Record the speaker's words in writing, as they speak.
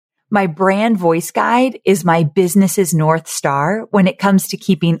My brand voice guide is my business's North Star when it comes to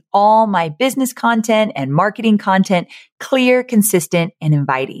keeping all my business content and marketing content clear, consistent, and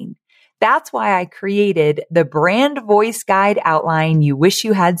inviting. That's why I created the Brand Voice Guide Outline You Wish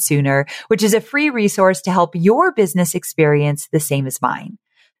You Had Sooner, which is a free resource to help your business experience the same as mine.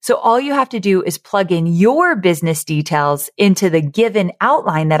 So all you have to do is plug in your business details into the given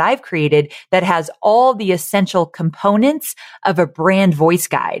outline that I've created that has all the essential components of a brand voice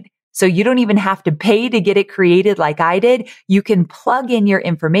guide. So you don't even have to pay to get it created like I did. You can plug in your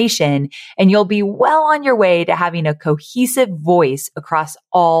information and you'll be well on your way to having a cohesive voice across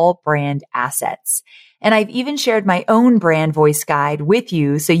all brand assets. And I've even shared my own brand voice guide with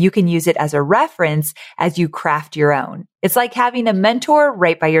you so you can use it as a reference as you craft your own. It's like having a mentor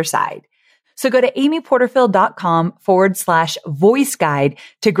right by your side. So go to amyporterfield.com/voice guide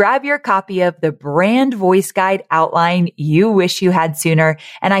to grab your copy of the Brand Voice Guide Outline You Wish You Had Sooner.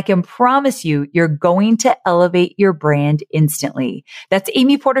 And I can promise you, you're going to elevate your brand instantly. That's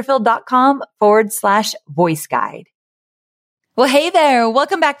amyporterfield.com/voice guide. Well, hey there.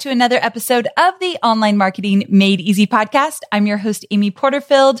 Welcome back to another episode of the Online Marketing Made Easy podcast. I'm your host, Amy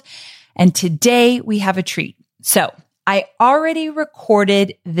Porterfield, and today we have a treat. So I already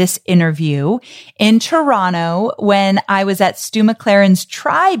recorded this interview in Toronto when I was at Stu McLaren's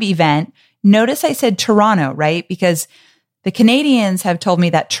Tribe event. Notice I said Toronto, right? Because the Canadians have told me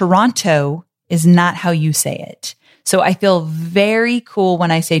that Toronto is not how you say it. So I feel very cool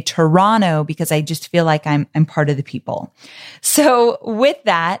when I say Toronto because I just feel like I'm part of the people. So with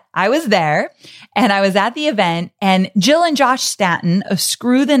that, I was there and I was at the event, and Jill and Josh Stanton of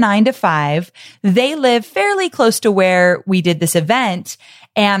Screw the 9 to 5, they live fairly close to where we did this event,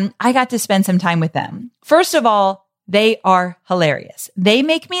 and I got to spend some time with them. First of all, they are hilarious. They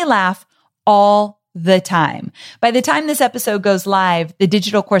make me laugh all the time. By the time this episode goes live, the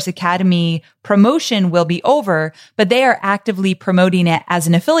Digital Course Academy promotion will be over, but they are actively promoting it as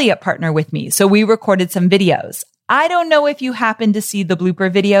an affiliate partner with me. So we recorded some videos. I don't know if you happened to see the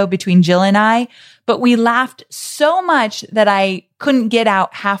blooper video between Jill and I, but we laughed so much that I couldn't get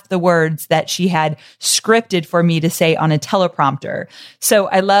out half the words that she had scripted for me to say on a teleprompter. So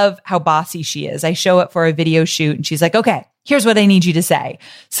I love how bossy she is. I show up for a video shoot and she's like, okay, here's what I need you to say.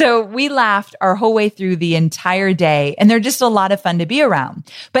 So we laughed our whole way through the entire day, and they're just a lot of fun to be around.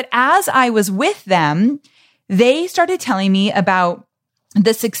 But as I was with them, they started telling me about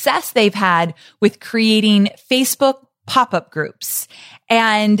the success they've had with creating Facebook pop-up groups.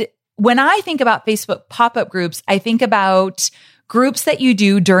 And when I think about Facebook pop-up groups, I think about groups that you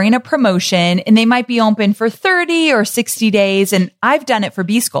do during a promotion, and they might be open for 30 or 60 days. And I've done it for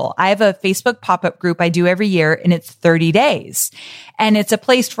B-School. I have a Facebook pop-up group I do every year, and it's 30 days. And it's a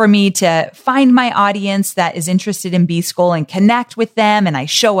place for me to find my audience that is interested in B-School and connect with them. And I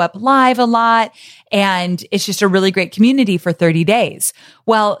show up live a lot. And it's just a really great community for 30 days.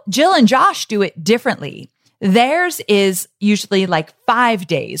 Well, Jill and Josh do it differently. Theirs is usually like 5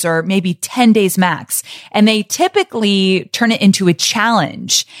 days or maybe 10 days max. And they typically turn it into a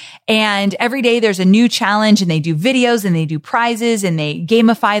challenge. And every day there's a new challenge, and they do videos and they do prizes and they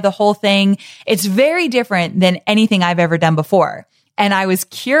gamify the whole thing. It's very different than anything I've ever done before. And I was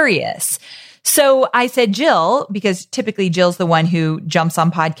curious. So I said, Jill, because typically Jill's the one who jumps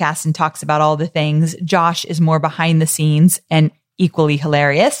on podcasts and talks about all the things. Josh is more behind the scenes and equally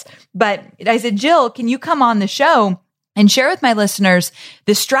hilarious. But I said, Jill, can you come on the show and share with my listeners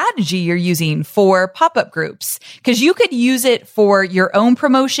the strategy you're using for pop-up groups? Because you could use it for your own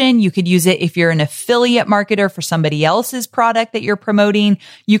promotion. You could use it if you're an affiliate marketer for somebody else's product that you're promoting.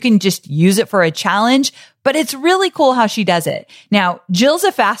 You can just use it for a challenge. But it's really cool how she does it. Now, Jill's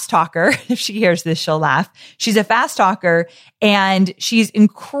a fast talker. If she hears this, she'll laugh. She's a fast talker and she's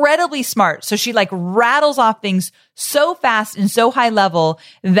incredibly smart. So she like rattles off things so fast and so high level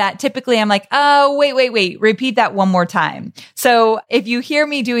that typically I'm like, oh, wait, repeat that one more time. So if you hear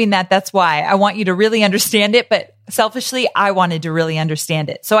me doing that, that's why. I want you to really understand it. But selfishly, I wanted to really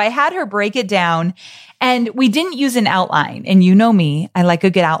understand it. So I had her break it down, and we didn't use an outline. And you know me, I like a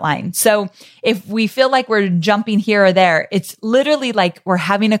good outline. So if we feel like we're jumping here or there, it's literally like we're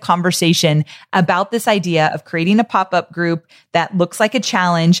having a conversation about this idea of creating a pop-up group that looks like a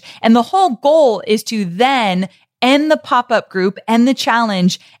challenge. And the whole goal is to then end the pop-up group and the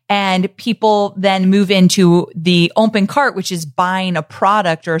challenge, and people then move into the open cart, which is buying a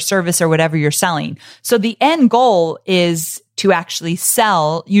product or a service or whatever you're selling. So the end goal is to actually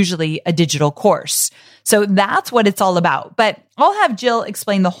sell usually a digital course. So that's what it's all about. But I'll have Jill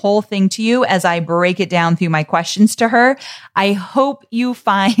explain the whole thing to you as I break it down through my questions to her. I hope you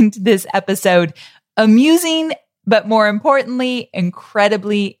find this episode amusing but more importantly,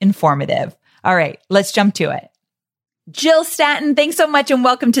 incredibly informative. All right, let's jump to it. Jill Stanton, thanks so much and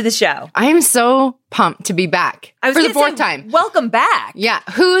welcome to the show. I am so pumped to be back for the fourth time. Welcome back. Yeah.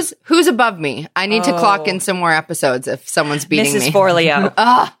 Who's above me? I need to clock in some more episodes if someone's beating me. Mrs.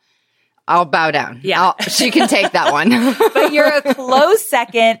 Forleo. I'll bow down. Yeah. She can take that one. But you're a close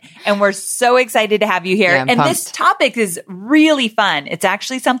second, and we're so excited to have you here. Yeah, and pumped. This topic is really fun. It's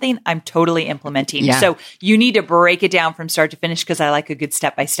actually something I'm totally implementing. Yeah. So you need to break it down from start to finish because I like a good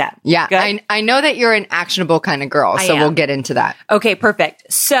step-by-step. Yeah. Good? I know that you're an actionable kind of girl, so we'll get into that. Okay,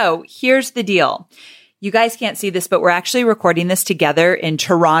 perfect. So here's the deal. You guys can't see this, but we're actually recording this together in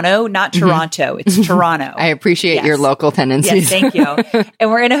Toronto, not Toronto. It's Toronto. I appreciate your local tendencies. Yes, thank you.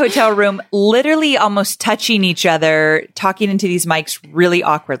 And we're in a hotel room, literally almost touching each other, talking into these mics really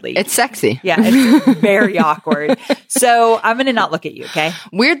awkwardly. It's sexy. Yeah, it's very awkward. So I'm going to not look at you, okay?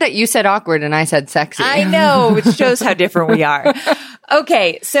 Weird that you said awkward and I said sexy. I know, which shows how different we are.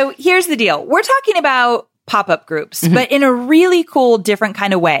 Okay, so here's the deal. We're talking about pop-up groups, but in a really cool, different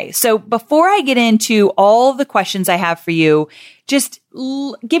kind of way. So before I get into all the questions I have for you, just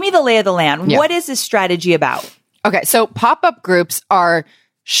give me the lay of the land. Yeah. What is this strategy about? Okay, so pop-up groups are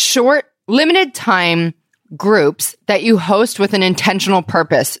short, limited time groups that you host with an intentional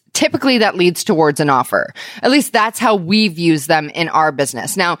purpose. Typically that leads towards an offer. At least that's how we've used them in our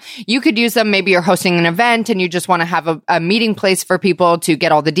business. Now, you could use them, maybe you're hosting an event and you just want to have a meeting place for people to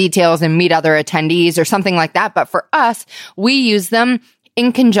get all the details and meet other attendees or something like that. But for us, we use them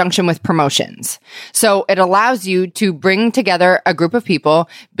in conjunction with promotions. So it allows you to bring together a group of people,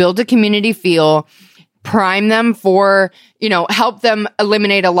 build a community feel, prime them for, help them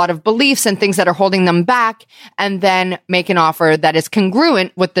eliminate a lot of beliefs and things that are holding them back, and then make an offer that is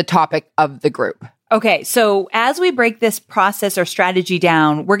congruent with the topic of the group. Okay, so as we break this process or strategy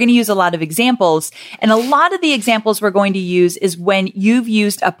down, we're going to use a lot of examples. And a lot of the examples we're going to use is when you've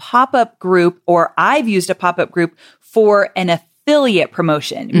used a pop-up group or I've used a pop-up group for an affiliate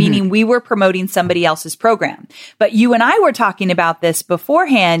promotion, meaning we were promoting somebody else's program. But you and I were talking about this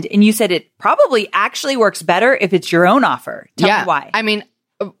beforehand, and you said it probably actually works better if it's your own offer. Tell me why. I mean,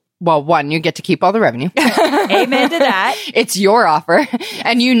 well, one, you get to keep all the revenue. Amen to that. It's your offer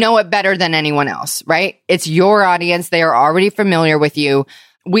and you know it better than anyone else, right? It's your audience. They are already familiar with you.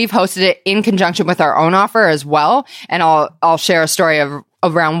 We've hosted it in conjunction with our own offer as well. And I'll share a story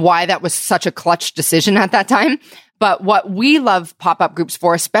around why that was such a clutch decision at that time. But what we love pop-up groups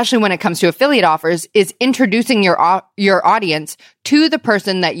for, especially when it comes to affiliate offers, is introducing your audience to the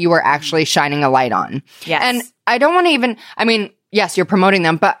person that you are actually shining a light on. Yes. And I don't want to yes, you're promoting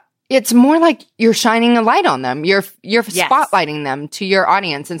them, but it's more like you're shining a light on them. You're spotlighting them to your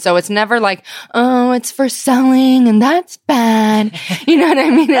audience. And so it's never like, oh, it's for selling and that's bad. You know what I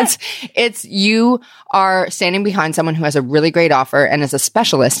mean? It's you are standing behind someone who has a really great offer and is a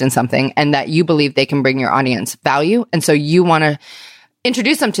specialist in something and that you believe they can bring your audience value. And so you want to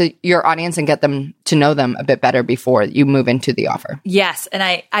introduce them to your audience and get them to know them a bit better before you move into the offer. Yes. And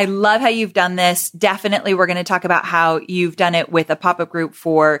I love how you've done this. Definitely, we're going to talk about how you've done it with a pop-up group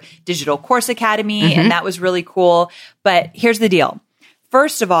for Digital Course Academy. And that was really cool. But here's the deal.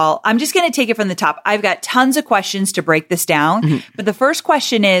 First of all, I'm just going to take it from the top. I've got tons of questions to break this down. But the first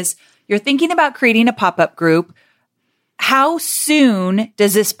question is, you're thinking about creating a pop-up group. How soon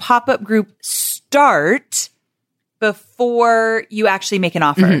does this pop-up group start before you actually make an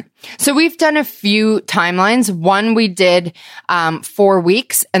offer? So we've done a few timelines. One we did 4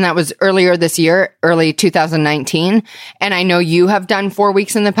 weeks, and that was earlier this year, early 2019. And I know you have done 4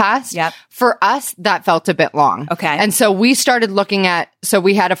 weeks in the past. Yep. For us, that felt a bit long. Okay. And so we started looking so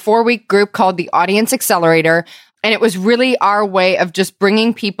we had a 4-week group called the Audience Accelerator. And it was really our way of just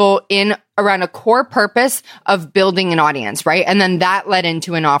bringing people in around a core purpose of building an audience, right? And then that led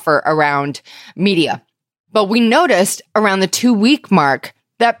into an offer around media. But we noticed around the 2-week mark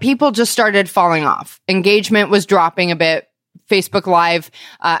that people just started falling off. Engagement was dropping a bit. Facebook Live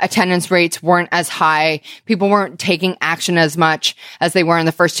attendance rates weren't as high. People weren't taking action as much as they were in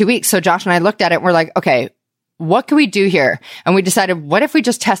the first 2 weeks. So Josh and I looked at it and we're like, okay, what can we do here? And we decided, what if we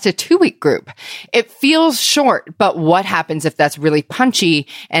just test a 2-week group? It feels short, but what happens if that's really punchy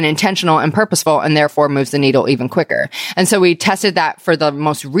and intentional and purposeful and therefore moves the needle even quicker? And so we tested that for the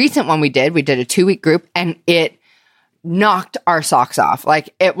most recent one we did. We did a 2-week group and it knocked our socks off.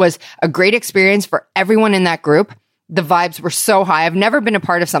 Like, it was a great experience for everyone in that group. The vibes were so high. I've never been a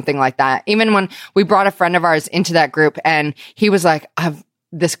part of something like that. Even when we brought a friend of ours into that group and he was like,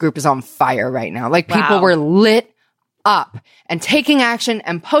 this group is on fire right now. Like, people were lit up and taking action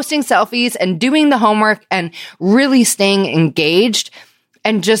and posting selfies and doing the homework and really staying engaged.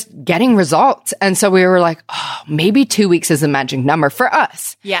 and just getting results. And so we were like, oh, maybe 2 weeks is a magic number for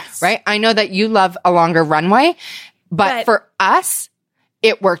us. Yes. Right. I know that you love a longer runway, but for us,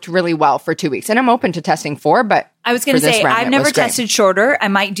 it worked really well for 2 weeks. And I'm open to testing 4, but I was going to say, I've never tested shorter. I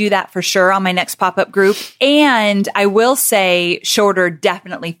might do that for sure on my next pop-up group. And I will say shorter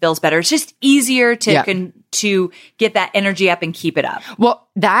definitely feels better. It's just easier to get that energy up and keep it up. Well,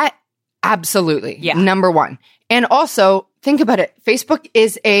 that absolutely. Yeah. Number one. And also think about it. Facebook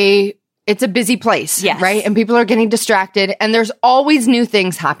is it's a busy place, right? And people are getting distracted and there's always new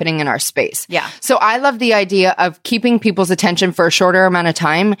things happening in our space. Yeah. So I love the idea of keeping people's attention for a shorter amount of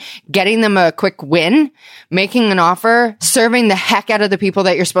time, getting them a quick win, making an offer, serving the heck out of the people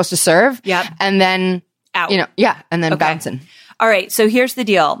that you're supposed to serve. Yep. And then, out. And then bouncing. All right. So here's the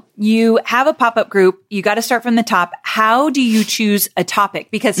deal. You have a pop-up group. You got to start from the top. How do you choose a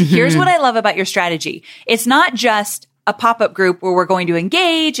topic? Because here's what I love about your strategy. It's not just a pop-up group where we're going to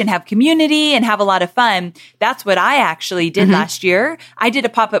engage and have community and have a lot of fun. That's what I actually did last year. I did a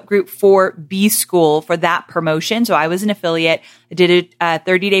pop-up group for B School for that promotion. So I was an affiliate. I did a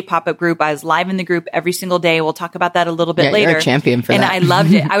 30-day pop-up group. I was live in the group every single day. We'll talk about that a little bit later. You're a champion for that. And I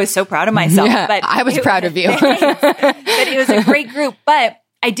loved it. I was so proud of myself. But I was proud of you. But it was a great group. But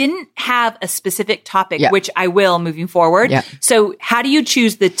I didn't have a specific topic, which I will moving forward. So how do you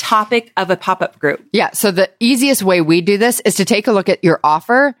choose the topic of a pop-up group? So the easiest way we do this is to take a look at your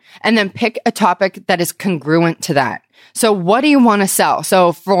offer and then pick a topic that is congruent to that. So what do you want to sell?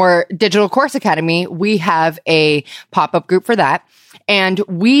 So for Digital Course Academy, we have a pop-up group for that. And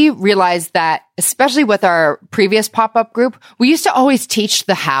we realized that, especially with our previous pop-up group, we used to always teach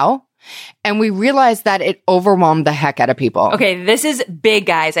the how. And we realized that it overwhelmed the heck out of people. Okay, this is big,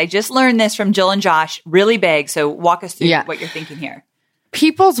 guys. I just learned this from Jill and Josh. Really big. So walk us through what you're thinking here.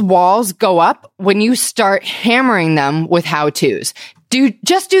 People's walls go up when you start hammering them with how-tos.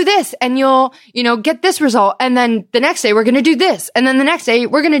 Just do this and you'll, get this result. And then the next day we're going to do this. And then the next day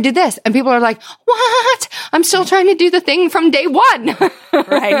we're going to do this. And people are like, what? I'm still trying to do the thing from day one.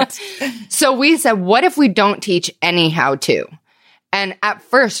 Right. So we said, what if we don't teach any how-to? And at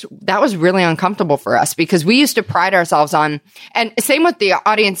first, that was really uncomfortable for us because we used to pride ourselves on, and same with the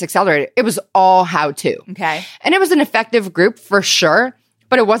Audience Accelerator, it was all how to. Okay. And it was an effective group for sure,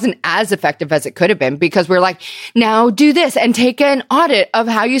 but it wasn't as effective as it could have been because we're like, now do this and take an audit of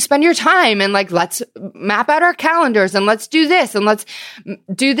how you spend your time. And like, let's map out our calendars and let's do this and let's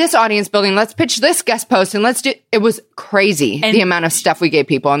do this audience building. Let's pitch this guest post and it was crazy the amount of stuff we gave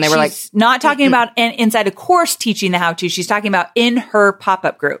people. And they were like, not talking about inside a course teaching the how to, she's talking about in her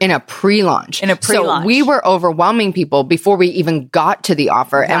pop-up group. In a pre-launch. So we were overwhelming people before we even got to the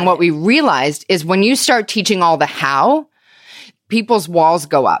offer. And what we realized is when you start teaching all the how, people's walls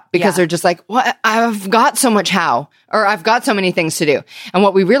go up because they're just like, what? I've got so much how, or I've got so many things to do. And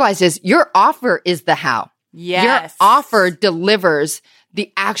what we realized is your offer is the how. Yes. Your offer delivers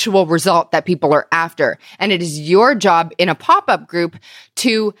the actual result that people are after. And it is your job in a pop-up group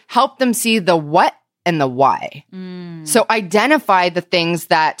to help them see the what and the why. So identify the things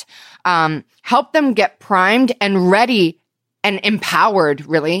that help them get primed and ready and empowered,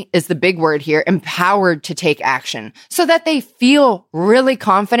 really, is the big word here, empowered to take action so that they feel really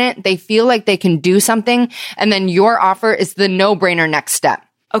confident. They feel like they can do something. And then your offer is the no-brainer next step.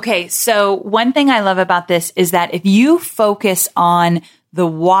 Okay. So one thing I love about this is that if you focus on the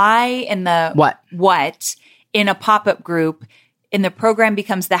why and the what in a pop-up group, and the program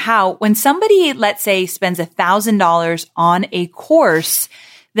becomes the how, when somebody, let's say, spends $1,000 on a course,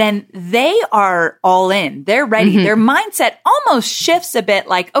 then they are all in. They're ready. Their mindset almost shifts a bit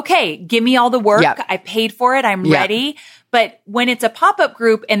like, okay, give me all the work. I paid for it. I'm ready. But when it's a pop-up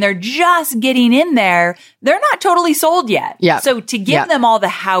group and they're just getting in there, they're not totally sold yet. So to give them all the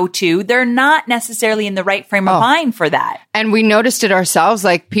how-to, they're not necessarily in the right frame of mind for that. And we noticed it ourselves.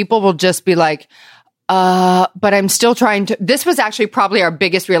 Like people will just be like, but I'm still trying to, this was actually probably our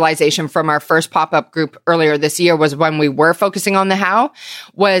biggest realization from our first pop-up group earlier this year was when we were focusing on the how,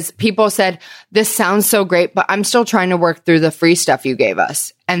 was people said, this sounds so great, but I'm still trying to work through the free stuff you gave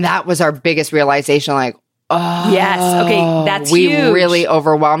us. And that was our biggest realization. Like, yes. Okay. That's we huge. really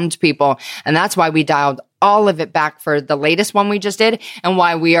overwhelmed people. And that's why we dialed all of it back for the latest one we just did and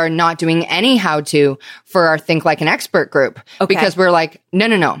why we are not doing any how-to for our Think Like an Expert group. Because we're like,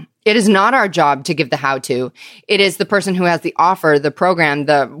 no. It is not our job to give the how-to. It is the person who has the offer, the program,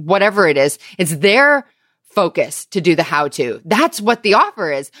 the whatever it is. It's their focus to do the how-to. That's what the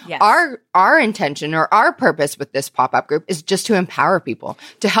offer is. Yes. Our intention or our purpose with this pop-up group is just to empower people,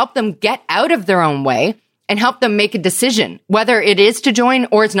 to help them get out of their own way and help them make a decision, whether it is to join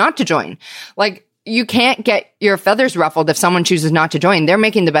or it's not to join. Like, you can't get your feathers ruffled if someone chooses not to join. They're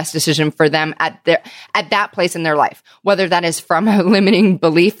making the best decision for them at that place in their life, whether that is from a limiting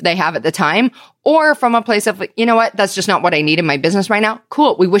belief they have at the time or from a place of, you know what, that's just not what I need in my business right now.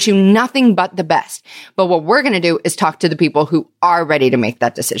 Cool. We wish you nothing but the best. But what we're going to do is talk to the people who are ready to make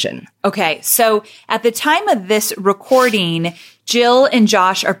that decision. Okay. So at the time of this recording, Jill and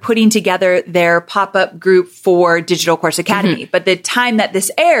Josh are putting together their pop-up group for Digital Course Academy. But the time that this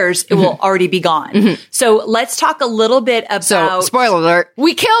airs, it will already be gone. So let's talk a little bit about... So, spoiler alert,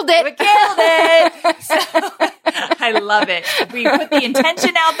 we killed it! We killed it! So, I love it. We put the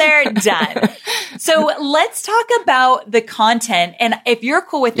intention out there, done. So let's talk about the content. And if you're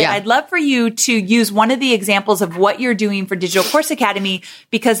cool with it, I'd love for you to use one of the examples of what you're doing for Digital Course Academy,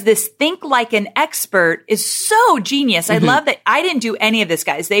 because this Think Like an Expert is so genius. I love that. I didn't do any of this,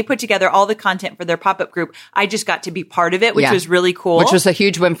 guys. They put together all the content for their pop-up group. I just got to be part of it, which was really cool. Which was a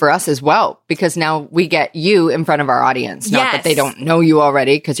huge win for us as well, because now we get you in front of our audience. Not that they don't know you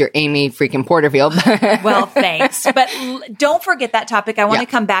already, because you're Amy freaking Porterfield. Well, thanks. But don't forget that topic. I want to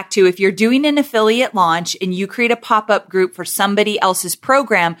come back to, if you're doing an affiliate launch and you create a pop-up group for somebody else's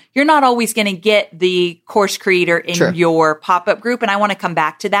program, you're not always going to get the course creator in your pop-up group. And I want to come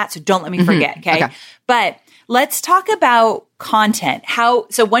back to that. So don't let me forget. Okay. But let's talk about content.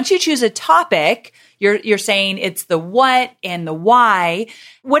 So once you choose a topic, you're saying it's the what and the why.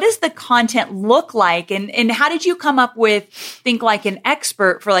 What does the content look like? And how did you come up with Think Like an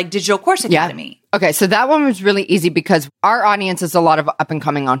Expert for like Digital Course Academy? Okay. So that one was really easy because our audience is a lot of up and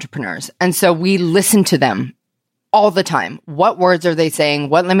coming entrepreneurs. And so we listen to them all the time. What words are they saying?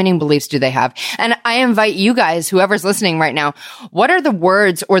 What limiting beliefs do they have? And I invite you guys, whoever's listening right now, what are the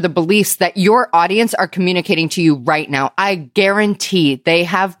words or the beliefs that your audience are communicating to you right now? I guarantee they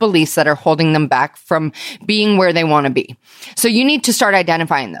have beliefs that are holding them back from being where they want to be. So you need to start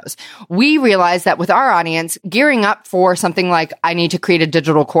identifying those. We realize that with our audience, gearing up for something like, I need to create a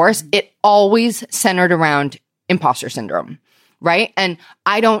digital course, it always centered around imposter syndrome, right? And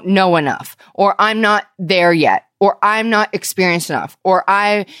I don't know enough, or I'm not there yet, or I'm not experienced enough, or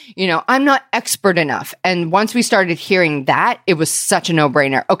I'm not expert enough. And once we started hearing that, it was such a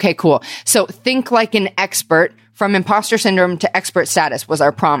no-brainer. Okay, cool. So Think Like an Expert, from imposter syndrome to expert status, was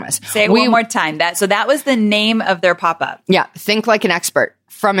our promise. Say it one more time. So that was the name of their pop-up. Yeah. Think Like an Expert,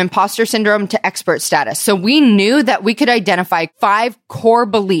 from imposter syndrome to expert status. So we knew that we could identify 5 core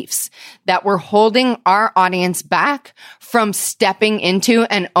beliefs that were holding our audience back from stepping into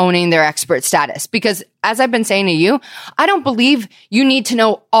and owning their expert status. Because as I've been saying to you, I don't believe you need to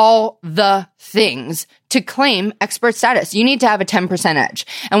know all the things to claim expert status. You need to have a 10% edge.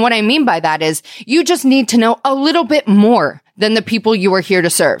 And what I mean by that is you just need to know a little bit more than the people you are here to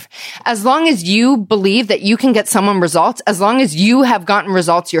serve. As long as you believe that you can get someone results, as long as you have gotten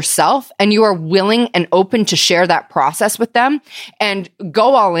results yourself and you are willing and open to share that process with them and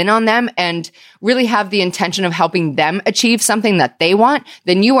go all in on them and really have the intention of helping them achieve something that they want,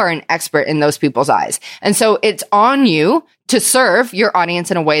 then you are an expert in those people's eyes. And so it's on you to serve your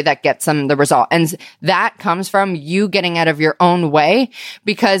audience in a way that gets them the result. And that comes from you getting out of your own way,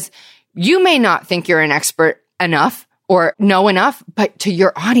 because you may not think you're an expert enough or know enough, but to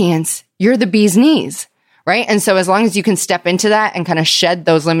your audience, you're the bee's knees, right? And so as long as you can step into that and kind of shed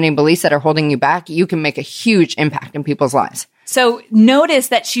those limiting beliefs that are holding you back, you can make a huge impact in people's lives. So notice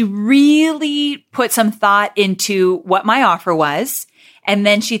that she really put some thought into what my offer was. And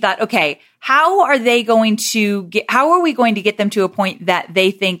then she thought, okay, how are we going to get them to a point that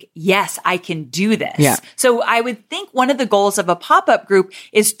they think, yes, I can do this? Yeah. So I would think one of the goals of a pop-up group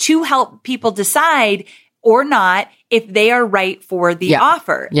is to help people decide or not if they are right for the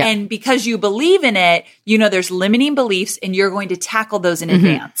offer. Yeah. And because you believe in it, there's limiting beliefs and you're going to tackle those in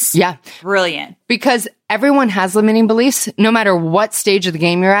advance. Yeah. Brilliant. Because everyone has limiting beliefs. No matter what stage of the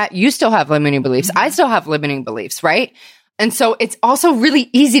game you're at, you still have limiting beliefs. I still have limiting beliefs, right? And so it's also really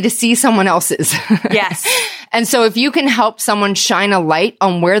easy to see someone else's. Yes. And so if you can help someone shine a light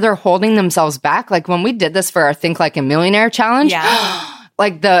on where they're holding themselves back, like when we did this for our Think Like a Millionaire challenge,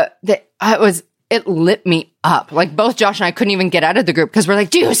 like it lit me up. Like both Josh and I couldn't even get out of the group because we're like,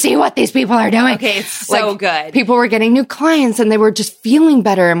 do you see what these people are doing? Okay, it's so good. People were getting new clients and they were just feeling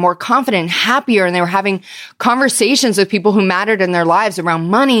better and more confident and happier. And they were having conversations with people who mattered in their lives around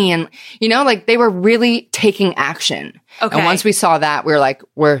money. And, they were really taking action. Okay. And once we saw that, we were like,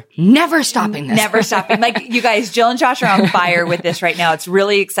 we're never stopping this. Never stopping. Like you guys, Jill and Josh are on fire with this right now. It's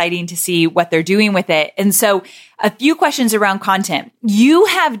really exciting to see what they're doing with it. And so a few questions around content. You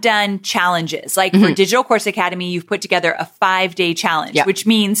have done challenges. Like for Digital Course Academy, you've put together a 5-day challenge, which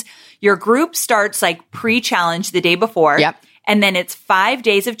means your group starts like pre-challenge the day before. Yep. And then it's 5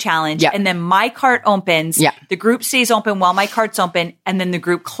 days of challenge. Yep. And then my cart opens. Yeah. The group stays open while my cart's open. And then the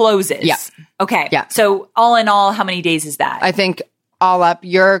group closes. Yeah. Okay. Yeah. So all in all, how many days is that? I think all up,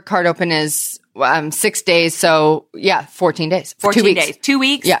 your cart open is 6 days. So 14 days. 14 2 weeks. days. 2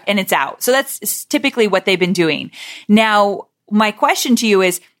 weeks. Yeah. And it's out. So that's typically what they've been doing. Now, my question to you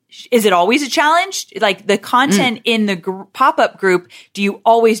is it always a challenge? Like the content in the pop-up group, do you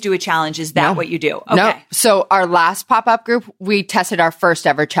always do a challenge? Is that what you do? Okay. No. So our last pop-up group, we tested our first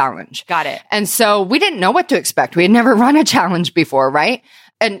ever challenge. Got it. And so we didn't know what to expect. We had never run a challenge before, right?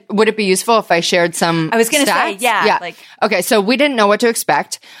 And would it be useful if I shared some I was going to say, yeah. Okay. So we didn't know what to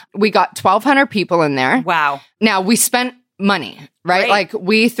expect. We got 1,200 people in there. Wow. Now we spent money, right? Great. Like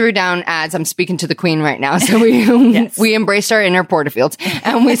we threw down ads. I'm speaking to the queen right now. So we, Yes. we embraced our inner Porterfields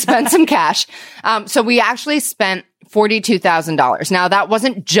and we spent some cash. So we actually spent $42,000. Now that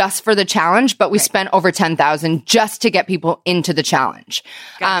wasn't just for the challenge, but we spent over $10,000 just to get people into the challenge.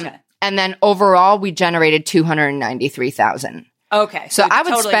 Gotcha. And then overall we generated $293,000. Okay. So I would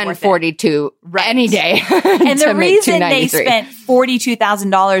totally spend worth it. 42 any day. And the reason they spent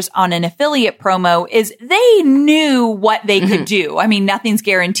 $42,000 on an affiliate promo is they knew what they could do. I mean, nothing's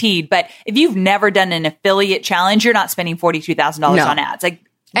guaranteed, but if you've never done an affiliate challenge, you're not spending $42,000 on ads. Like,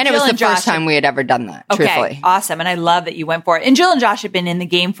 and it Jill was the and Josh first time we had ever done that, truthfully. Awesome. And I love that you went for it. And Jill and Josh have been in the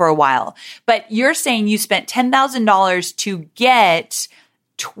game for a while, but you're saying you spent $10,000 to get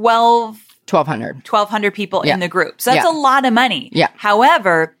 1,200 people in the group. So that's a lot of money. Yeah.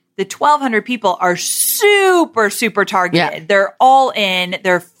 However, the 1,200 people are super, super targeted. Yeah. They're all in.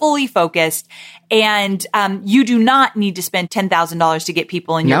 They're fully focused. And you do not need to spend $10,000 to get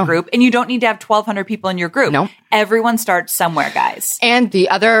people in your group. And you don't need to have 1,200 people in your group. No. Everyone starts somewhere, guys. And the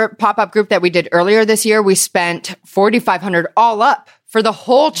other pop-up group that we did earlier this year, we spent $4,500 all up for the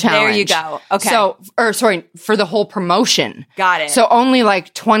whole challenge. There you go. Okay. So, for the whole promotion. Got it. So only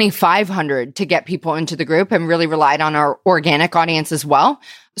like $2,500 to get people into the group and really relied on our organic audience as well.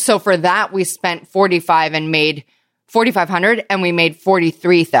 So for that, we spent $4,500 and made $4,500 and we made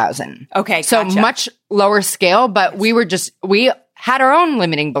 $43,000. Okay. So gotcha. much lower scale, but we had our own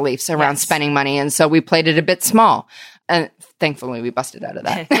limiting beliefs around spending money. And so we played it a bit small. And thankfully we busted out of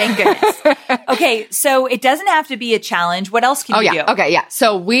that. Thank goodness. Okay. So it doesn't have to be a challenge. What else can you do? Okay. Yeah.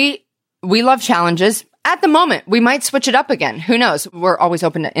 So we love challenges. At the moment, we might switch it up again. Who knows? We're always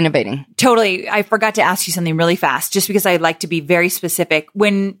open to innovating. Totally. I forgot to ask you something really fast, just because I'd like to be very specific.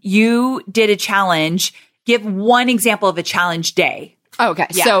 When you did a challenge, give one example of a challenge day. Okay.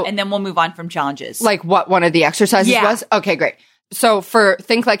 Yeah. So, and then we'll move on from challenges. like what one of the exercises was? Okay, great. So for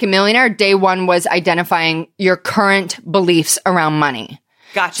Think Like a Millionaire, day one was identifying your current beliefs around money.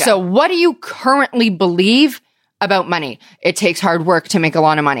 Gotcha. So what do you currently believe about money? It takes hard work to make a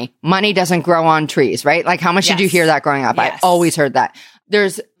lot of money. Money doesn't grow on trees, right? Like how much did you hear that growing up? Yes. I always heard that.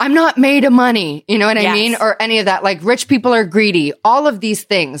 I'm not made of money. You know what I mean? Or any of that. Like rich people are greedy. All of these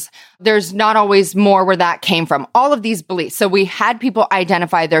things. There's not always more where that came from. All of these beliefs. So we had people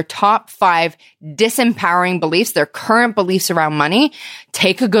identify their top 5 disempowering beliefs, their current beliefs around money,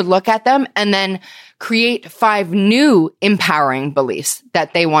 take a good look at them, and then create 5 new empowering beliefs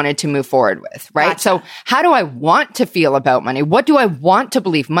that they wanted to move forward with, right? Gotcha. So how do I want to feel about money? What do I want to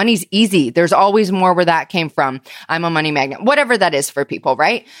believe? Money's easy. There's always more where that came from. I'm a money magnet, whatever that is for people,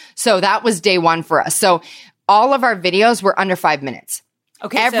 right? So that was day one for us. So all of our videos were under 5 minutes.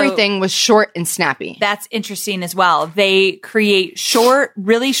 Okay. Everything was short and snappy. That's interesting as well. They create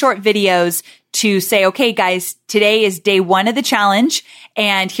really short videos to say, okay, guys, today is day 1 of the challenge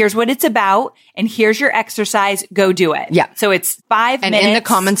and here's what it's about. And here's your exercise. Go do it. Yeah. So it's 5 minutes. And in the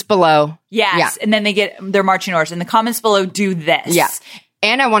comments below. Yes. Yeah. And then they get their marching orders. In the comments below, do this. Yeah.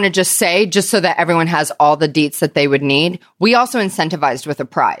 And I want to just say, just so that everyone has all the deets that they would need, we also incentivized with a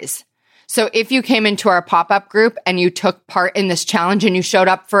prize. So if you came into our pop-up group and you took part in this challenge and you showed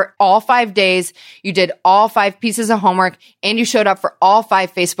up for all 5 days, you did all 5 pieces of homework, and you showed up for all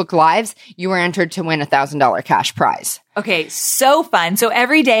 5 Facebook Lives, you were entered to win a $1,000 cash prize. Okay. So fun. So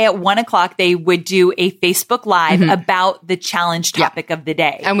every day at 1:00, they would do a Facebook Live about the challenge topic of the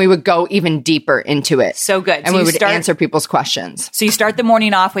day. And we would go even deeper into it. So good. And so we would answer people's questions. So you start the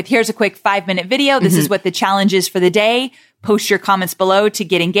morning off with, here's a quick 5-minute video. This is what the challenge is for the day. Post your comments below to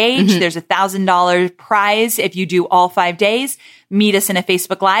get engaged. There's a $1,000 prize if you do all 5 days. Meet us in a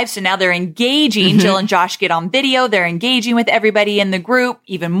Facebook Live. So now they're engaging. Jill and Josh get on video. They're engaging with everybody in the group.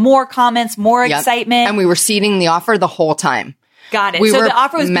 Even more comments, more excitement. And we were seeding the offer the whole time. Got it. We so were the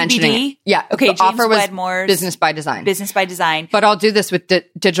offer was mentioning BBD? it. Yeah. Okay. The James offer was Wedmore's Business by Design. Business by Design. But I'll do this with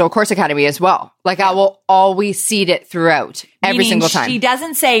Digital Course Academy as well. Like I will always seed it throughout every Meaning single time. She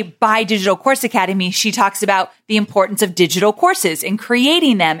doesn't say buy Digital Course Academy. She talks about the importance of digital courses and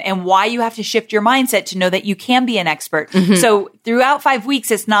creating them and why you have to shift your mindset to know that you can be an expert. Mm-hmm. So throughout 5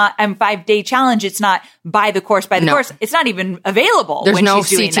 weeks, it's not, 5-day challenge. It's not buy the course, buy the course. It's not even available. There's when no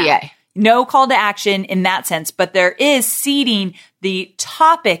she's doing CTA. That. No call to action in that sense, but there is seeding the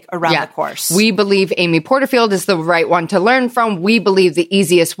topic around the course. We believe Amy Porterfield is the right one to learn from. We believe the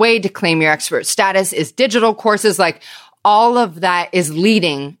easiest way to claim your expert status is digital courses. Like all of that is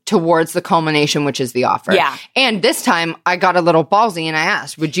leading towards the culmination, which is the offer. Yeah. And this time I got a little ballsy and I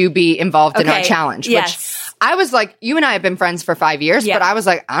asked, would you be involved in our challenge? Yes. Which I was like, you and I have been friends for 5 years, but I was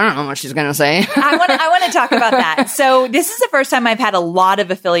like, I don't know what she's going to say. I want to talk about that. So this is the first time I've had a lot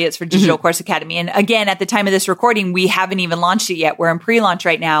of affiliates for Digital Course Academy. And again, at the time of this recording, we haven't even launched it yet. We're in pre-launch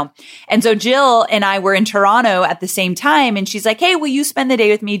right now. And so Jill and I were in Toronto at the same time. And she's like, hey, will you spend the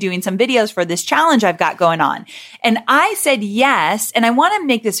day with me doing some videos for this challenge I've got going on? And I said yes. And I want to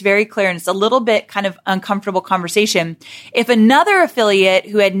make this very clear. And it's a little bit kind of uncomfortable conversation. If another affiliate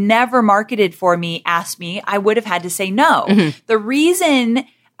who had never marketed for me asked me, I would have had to say no. The reason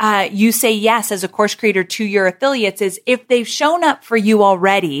you say yes as a course creator to your affiliates is if they've shown up for you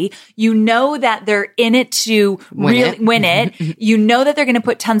already, you know that they're in it to win it. You know that they're going to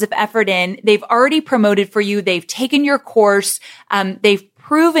put tons of effort in. They've already promoted for you. They've taken your course. They've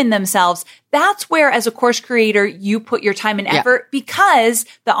proven themselves. That's where, as a course creator, you put your time and effort because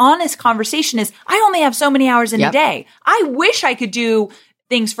the honest conversation is, I only have so many hours in a day. I wish I could do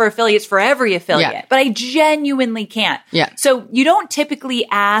things for affiliates for every affiliate, but I genuinely can't. So you don't typically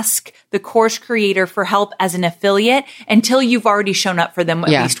ask the course creator for help as an affiliate until you've already shown up for them at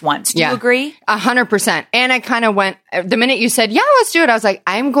least once. Do you agree? 100%. And I kind of went, the minute you said, yeah, let's do it, I was like,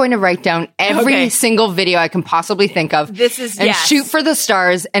 I'm going to write down every single video I can possibly think of. And shoot for the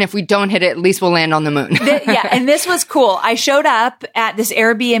stars. And if we don't hit it, at least we'll land on the moon. And this was cool. I showed up at this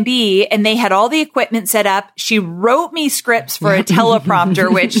Airbnb and they had all the equipment set up. She wrote me scripts for a teleprompter,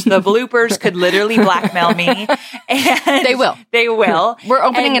 which the bloopers could literally blackmail me. And they will. They will. We're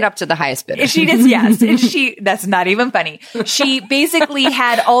opening it up to the highest bidder. She does, yes. And that's not even funny. She basically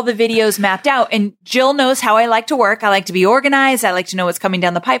had all the videos mapped out. And Jill knows how I like to work. I like to be organized. I like to know what's coming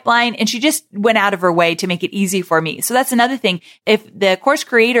down the pipeline. And she just went out of her way to make it easy for me. So that's another thing. If the course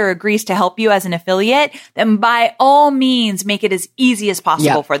creator agrees to help you as an affiliate, then by all means, make it as easy as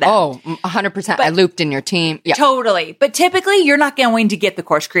possible for them. Oh, 100%. I looped in your team. Totally. But typically, you're not going to get the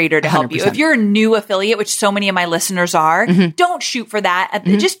course creator to help you. If you're a new affiliate, which so many of my listeners are, don't shoot for that.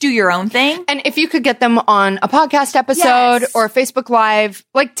 Just do your own thing. And if you could get them on a podcast episode or Facebook Live,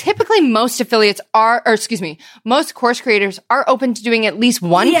 like typically most affiliates most course creators are open to doing at least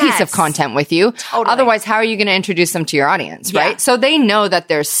one piece of content with you. Totally. Otherwise, how are you going to introduce them to your audience, right? So they know that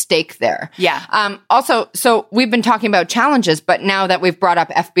there's stake there. Also, so we've been talking about challenges, but now that we've brought up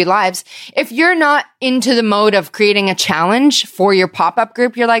FB Lives, if you're not into the mode of creating a challenge for your pop-up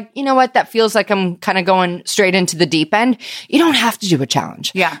group, you're like, you know what? That feels like I'm kind of going straight into the deep end. You don't have to do a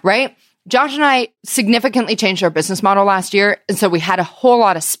challenge. Right? Josh and I significantly changed our business model last year. And so we had a whole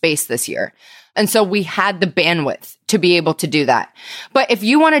lot of space this year. And so we had the bandwidth to be able to do that. But if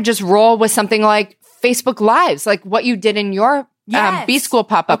you want to just roll with something like Facebook Lives, like what you did in your B School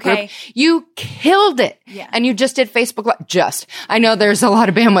pop-up group, you killed it. And you just did Facebook Live. I know there's a lot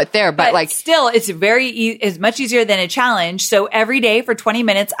of bandwidth there, but like still, it's it's much easier than a challenge. So every day for 20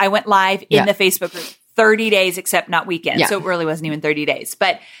 minutes, I went live in the Facebook group. 30 days, except not weekends. So it really wasn't even 30 days.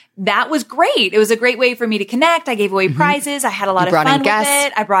 But that was great. It was a great way for me to connect. I gave away prizes. I had a lot of fun with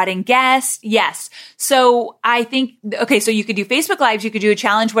it. I brought in guests. Yes. So I think, so you could do Facebook Lives. You could do a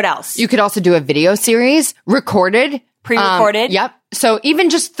challenge. What else? You could also do a video series, recorded. Pre-recorded. Yep. So even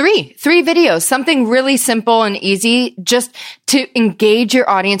just three videos, something really simple and easy just to engage your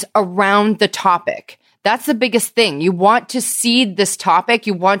audience around the topic. That's the biggest thing. You want to seed this topic.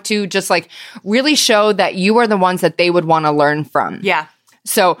 You want to just like really show that you are the ones that they would want to learn from.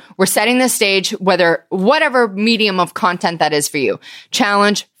 So we're setting the stage, whatever medium of content that is for you.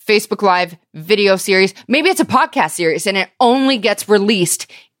 Challenge, Facebook Live, video series. Maybe it's a podcast series and it only gets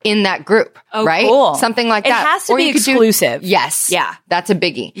released in that group, right? Cool. Something like that. It has to be exclusive. Yes. That's a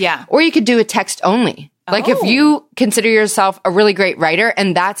biggie. Yeah. Or you could do a text only. Like if you consider yourself a really great writer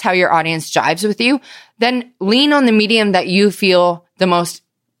and that's how your audience jives with you, then lean on the medium that you feel the most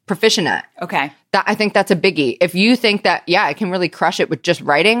proficient at. I think that's a biggie. If you think that, yeah, I can really crush it with just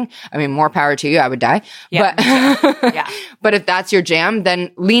writing, I mean, more power to you. I would die. Yeah. But, Yeah. but if that's your jam,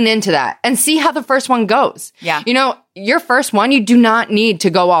 then lean into that and see how the first one goes. Yeah. You know, your first one, you do not need to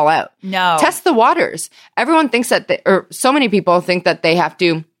go all out. No. Test the waters. Everyone thinks that, or so many people think that they have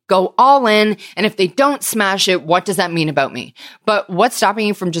to go all in. And if they don't smash it, what does that mean about me? But what's stopping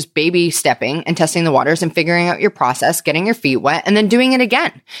you from just baby stepping and testing the waters and figuring out your process, getting your feet wet, and then doing it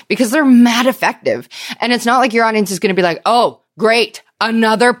again? Because they're mad effective. And it's not like your audience is going to be like, oh, great,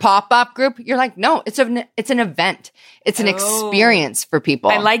 another pop-up group. You're like, no, it's an event. It's an experience for people.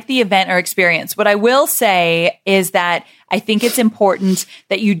 I like the event or experience. What I will say is that I think it's important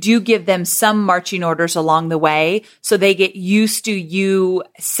that you do give them some marching orders along the way so they get used to you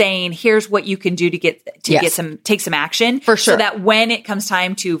saying, here's what you can do to take some action. For sure. So that when it comes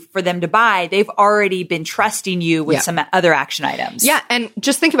time for them to buy, they've already been trusting you with some other action items. Yeah. And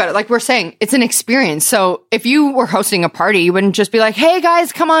just think about it. Like we're saying, it's an experience. So if you were hosting a party, you wouldn't just be like, hey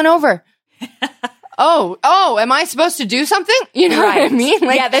guys, come on over. Oh, am I supposed to do something? You know what I mean?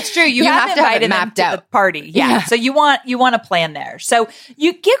 Like, yeah, that's true. You have to have it mapped out. The party. Yeah. So you want a plan there. So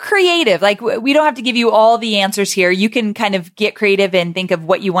you get creative. Like we don't have to give you all the answers here. You can kind of get creative and think of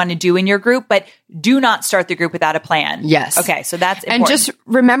what you want to do in your group, but do not start the group without a plan. Yes. Okay. So that's important. And just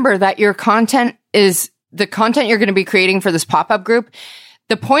remember that your content is the content you're going to be creating for this pop-up group.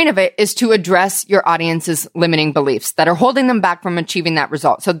 The point of it is to address your audience's limiting beliefs that are holding them back from achieving that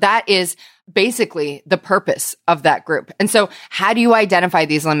result. So that is basically the purpose of that group. And so how do you identify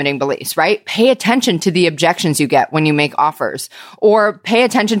these limiting beliefs, right? Pay attention to the objections you get when you make offers, or pay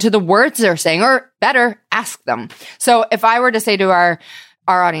attention to the words they're saying, or better, ask them. So if I were to say to our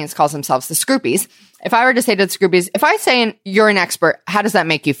audience calls themselves the Scroopies, if I were to say to the Scroopies, if I say you're an expert, how does that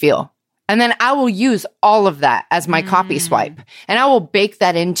make you feel? And then I will use all of that as my copy swipe. And I will bake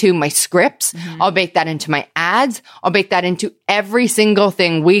that into my scripts. I'll bake that into my ads. I'll bake that into every single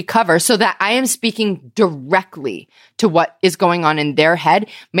thing we cover so that I am speaking directly to what is going on in their head.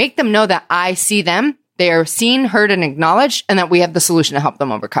 Make them know that I see them. They are seen, heard, and acknowledged, and that we have the solution to help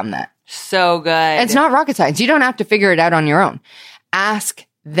them overcome that. So good. It's not rocket science. You don't have to figure it out on your own. Ask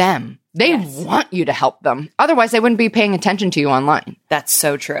them. They want you to help them. Otherwise, they wouldn't be paying attention to you online. That's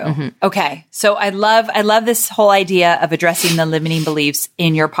so true. Okay. So I love this whole idea of addressing the limiting beliefs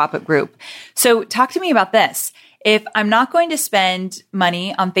in your pop-up group. So talk to me about this. If I'm not going to spend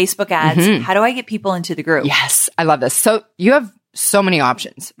money on Facebook ads, how do I get people into the group? Yes. I love this. So you have so many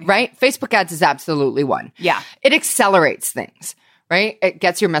options, right? Facebook ads is absolutely one. Yeah. It accelerates things, right? It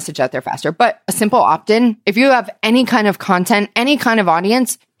gets your message out there faster. But a simple opt-in, if you have any kind of content, any kind of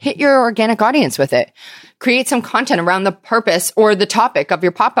audience, hit your organic audience with it. Create some content around the purpose or the topic of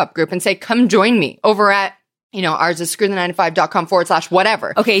your pop-up group and say, come join me over at, ours is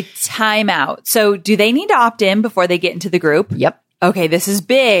screwthe9to5.com/whatever. Okay, time out. So do they need to opt in before they get into the group? Yep. Okay, this is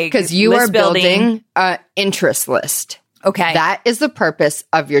big. Because you are building an interest list. Okay. That is the purpose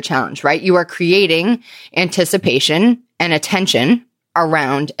of your challenge, right? You are creating anticipation and attention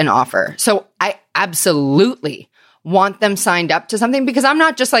around an offer. So I absolutely want them signed up to something, because I'm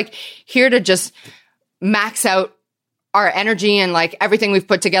not just like here to just max out our energy and like everything we've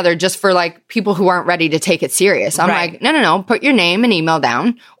put together just for like people who aren't ready to take it serious. I'm like, no, put your name and email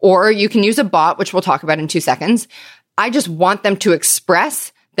down, or you can use a bot, which we'll talk about in 2 seconds. I just want them to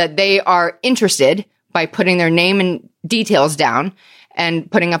express that they are interested by putting their name and details down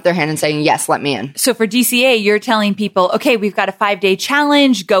and putting up their hand and saying, yes, let me in. So for DCA, you're telling people, okay, we've got a 5-day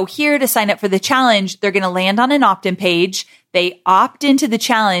challenge. Go here to sign up for the challenge. They're going to land on an opt-in page. They opt into the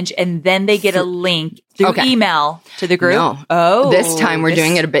challenge, and then they get a link through email to the group. No. Oh, this time we're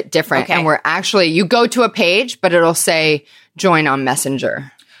doing it a bit different. Okay. And we're actually, you go to a page, but it'll say join on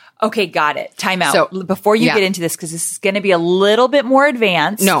Messenger. Okay, got it. Time out. So, before you get into this, because this is going to be a little bit more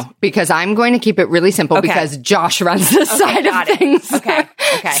advanced. No, because I'm going to keep it really simple because Josh runs this side of things. Okay.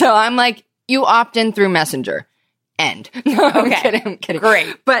 So I'm like, you opt in through Messenger. End. No, I'm kidding.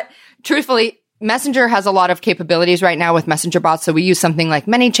 Great. But truthfully, Messenger has a lot of capabilities right now with Messenger bots. So we use something like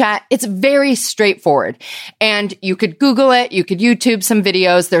ManyChat. It's very straightforward. And you could Google it. You could YouTube some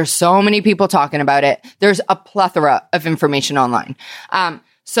videos. There's so many people talking about it. There's a plethora of information online.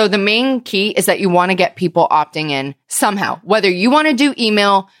 So the main key is that you want to get people opting in somehow. Whether you want to do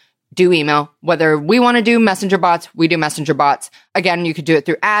email. Whether we want to do Messenger bots, we do Messenger bots. Again, you could do it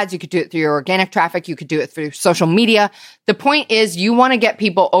through ads. You could do it through your organic traffic. You could do it through social media. The point is you want to get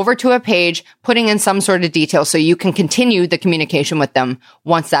people over to a page, putting in some sort of detail so you can continue the communication with them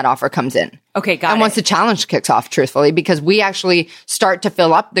once that offer comes in. Okay, got it. And once the challenge kicks off, truthfully, because we actually start to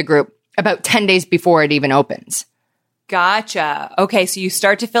fill up the group about 10 days before it even opens. Gotcha. Okay, so you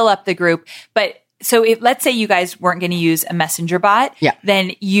start to fill up the group, but So let's say you guys weren't going to use a messenger bot,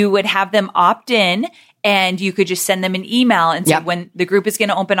 then you would have them opt in and you could just send them an email and say, when the group is going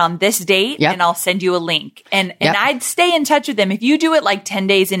to open on this date, and I'll send you a link. And I'd stay in touch with them. If you do it like 10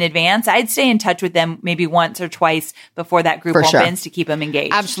 days in advance, I'd stay in touch with them maybe once or twice before that group opens to keep them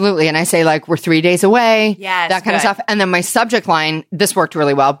engaged. Absolutely. And I say like, we're 3 days away, that kind of stuff. And then my subject line, this worked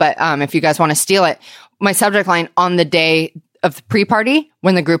really well, but if you guys want to steal it, my subject line on the day of the pre-party,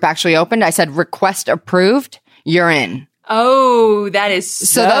 when the group actually opened, I said, request approved, you're in. Oh, that is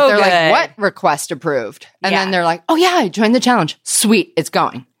so that they're good. like, what request approved? And then they're like, oh yeah, I joined the challenge. Sweet, it's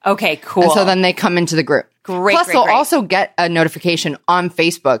going. Okay, cool. And so then they come into the group. Plus, they'll also get a notification on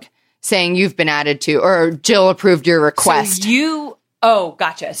Facebook saying you've been added to, or Jill approved your request. Oh,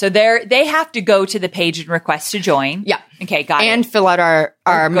 gotcha. So they have to go to the page and request to join. Yeah. Okay, got it. And fill out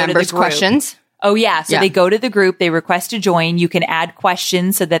our members' questions. Oh, yeah. So they go to the group, they request to join. You can add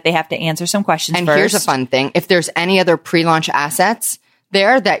questions so that they have to answer some questions and first. Here's a fun thing. If there's any other pre-launch assets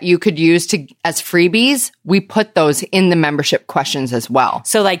there that you could use as freebies, we put those in the membership questions as well.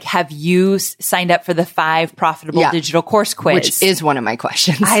 So like, have you signed up for the 5 profitable digital course quiz? Which is one of my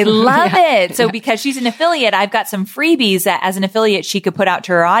questions. I love it. So because she's an affiliate, I've got some freebies that as an affiliate, she could put out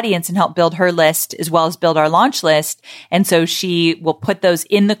to her audience and help build her list as well as build our launch list. And so she will put those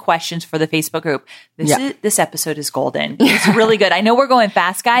in the questions for the Facebook group. This episode is golden. It's really good. I know we're going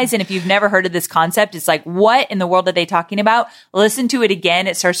fast, guys. And if you've never heard of this concept, it's like, what in the world are they talking about? Listen to it again.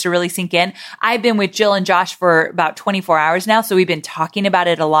 It starts to really sink in. I've been with Jill and Josh for about 24 hours now. So we've been talking about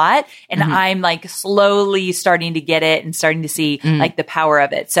it a lot and I'm like slowly starting to get it and starting to see like the power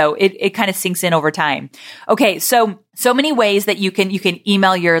of it. So it kind of sinks in over time. Okay. So many ways that you can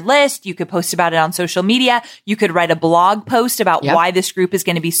email your list. You could post about it on social media. You could write a blog post about why this group is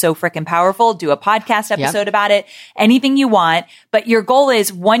going to be so freaking powerful. Do a podcast episode about it, anything you want. But your goal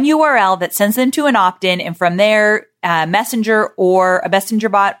is one URL that sends them to an opt-in. And from there, messenger or a messenger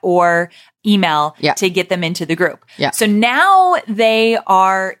bot or email to get them into the group. So now they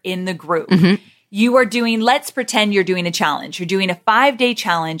are in the group. You are let's pretend you're doing a challenge. You're doing a 5-day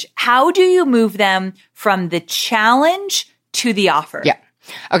challenge. How do you move them from the challenge to the offer? Yeah.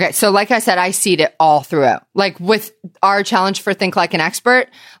 Okay. So like I said, I seed it all throughout. Like with our challenge for Think Like an Expert,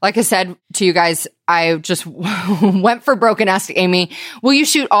 like I said to you guys, I just went for broke and asked Amy, will you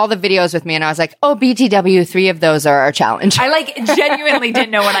shoot all the videos with me? And I was like, oh, BTW, 3 of those are our challenge. I like genuinely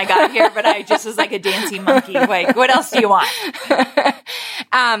didn't know when I got here, but I just was like a dancing monkey. Like, what else do you want?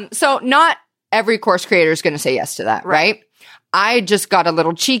 So not every course creator is going to say yes to that, right? I just got a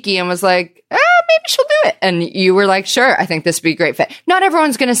little cheeky and was like, maybe she'll do it. And you were like, sure, I think this would be a great fit. Not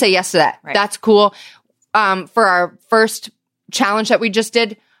everyone's going to say yes to that. Right. That's cool. For our first challenge that we just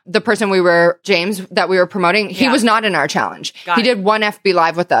did, the person James, that we were promoting, he was not in our challenge. He did one FB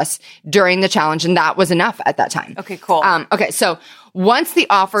Live with us during the challenge, and that was enough at that time. Okay, cool. Okay, so once the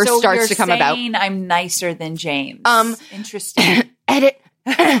offer starts to come about. I'm nicer than James. Interesting. Edit.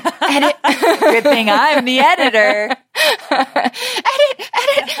 Good thing I'm the editor. Edit.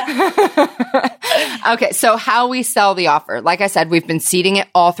 Okay, so how we sell the offer. Like I said, we've been seeding it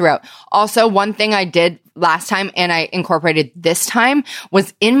all throughout. Also, one thing I did last time and I incorporated this time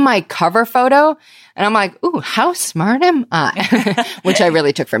was in my cover photo. And I'm like, ooh, how smart am I? Which I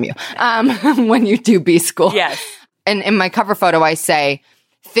really took from you when you do B School. Yes. And in my cover photo, I say,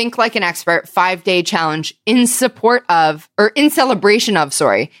 Think Like an Expert 5-day challenge in celebration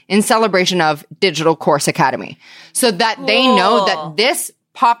of Digital Course Academy. So that they know that this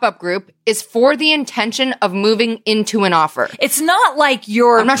pop-up group is for the intention of moving into an offer. It's not like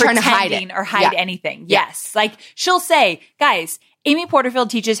I'm not trying to hide it or hide anything. Yeah. Yes. Like she'll say, guys, Amy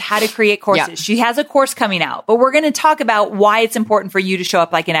Porterfield teaches how to create courses. Yeah. She has a course coming out, but we're going to talk about why it's important for you to show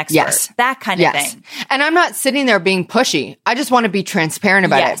up like an expert. Yes. That kind of thing. And I'm not sitting there being pushy. I just want to be transparent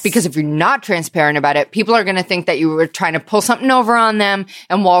about it, because if you're not transparent about it, people are going to think that you were trying to pull something over on them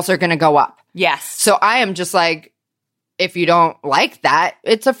and walls are going to go up. Yes. So I am just like, if you don't like that,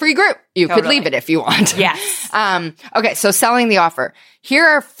 it's a free group. You could leave it if you want. Yes. Okay. So selling the offer. Here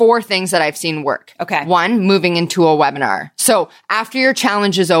are 4 things that I've seen work. Okay. 1, moving into a webinar. So after your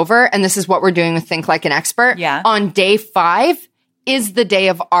challenge is over, and this is what we're doing with Think Like an Expert. Yeah. On day 5 is the day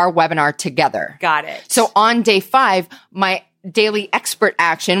of our webinar together. Got it. So on day 5, my daily expert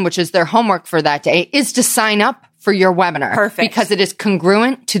action, which is their homework for that day, is to sign up for your webinar. Perfect. Because it is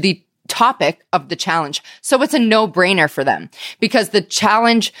congruent to the topic of the challenge. So it's a no-brainer for them, because the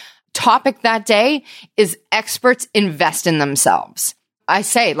challenge topic that day is experts invest in themselves. I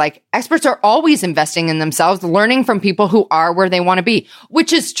say, like, experts are always investing in themselves, learning from people who are where they want to be,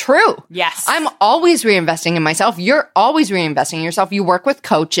 which is true. Yes. I'm always reinvesting in myself. You're always reinvesting in yourself. You work with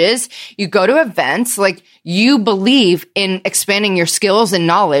coaches, you go to events, like, you believe in expanding your skills and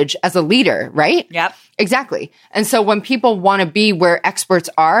knowledge as a leader, right? Yep. Exactly. And so when people want to be where experts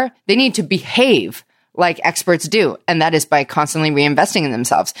are, they need to behave like experts do. And that is by constantly reinvesting in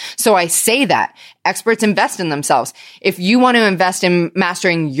themselves. So I say that experts invest in themselves. If you want to invest in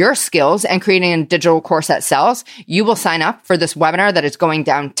mastering your skills and creating a digital course that sells, you will sign up for this webinar that is going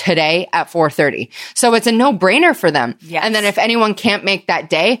down today at 4:30. So it's a no-brainer for them. Yes. And then if anyone can't make that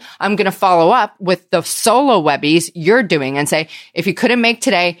day, I'm going to follow up with the solo webbies you're doing and say, if you couldn't make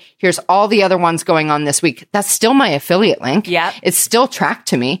today, here's all the other ones going on this week. That's still my affiliate link. Yeah. It's still tracked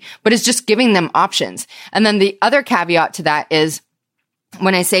to me, but it's just giving them options. And then the other caveat to that is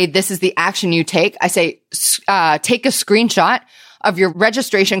when I say this is the action you take, I say take a screenshot of your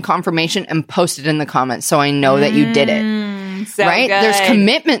registration confirmation and post it in the comments so I know that you did it. So right? good. There's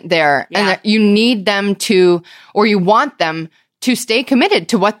commitment there, and that you need them to, or you want them to stay committed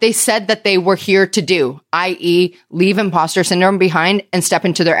to what they said that they were here to do, i.e. leave imposter syndrome behind and step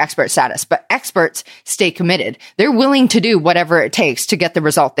into their expert status. But experts stay committed. They're willing to do whatever it takes to get the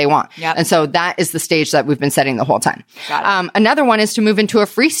result they want. Yep. And so that is the stage that we've been setting the whole time. Got it. Another one is to move into a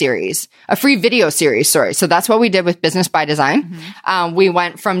free video series. Sorry. So that's what we did with Business by Design. Mm-hmm. We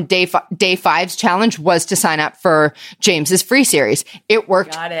went from day five's challenge was to sign up for James's free series. It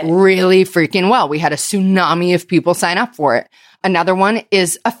worked really freaking well. We had a tsunami of people sign up for it. Another one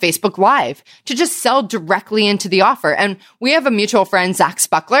is a Facebook Live to just sell directly into the offer. And we have a mutual friend, Zach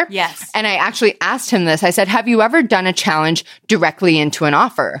Spuckler. Yes. And I actually asked him this. I said, have you ever done a challenge directly into an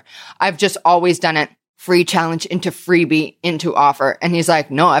offer? I've just always done it free challenge into freebie into offer. And he's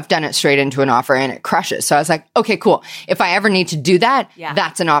like, no, I've done it straight into an offer and it crushes. So I was like, okay, cool. If I ever need to do that,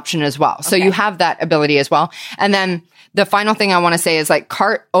 that's an option as well. So you have that ability as well. And then the final thing I want to say is like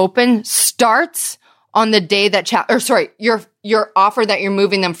cart open starts on the day that your offer that you're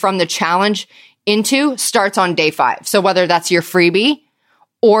moving them from the challenge into starts on day 5. So whether that's your freebie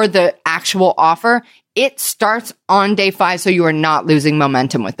or the actual offer, it starts on day 5. So you are not losing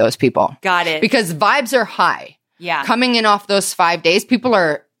momentum with those people. Got it. Because vibes are high. Yeah. Coming in off those 5 days, people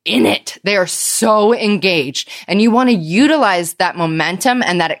are in it. They are so engaged. And you want to utilize that momentum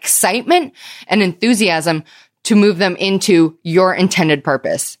and that excitement and enthusiasm to move them into your intended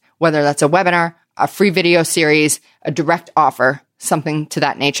purpose, whether that's a webinar, a free video series, a direct offer, something to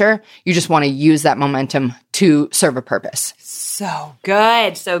that nature. You just want to use that momentum to serve a purpose. So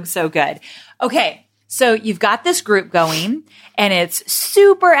good. So good. Okay. So you've got this group going and it's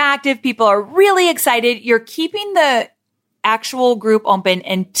super active. People are really excited. You're keeping the actual group open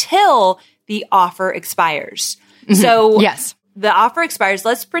until the offer expires. Mm-hmm. So yes. The offer expires.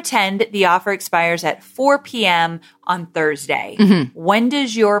 Let's pretend the offer expires at 4 p.m. on Thursday. Mm-hmm. When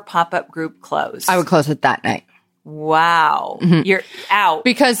does your pop-up group close? I would close it that night. Wow. Mm-hmm. You're out.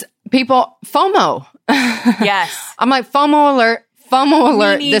 Because people, FOMO. Yes. I'm like, FOMO alert.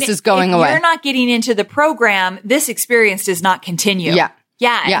 Meaning, this is going away. If you're not getting into the program, this experience does not continue. Yeah.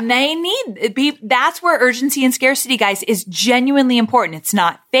 Yeah. And they need, that's where urgency and scarcity, guys, is genuinely important. It's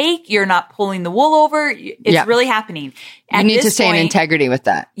not fake. You're not pulling the wool over. It's really happening. You need to stay in integrity with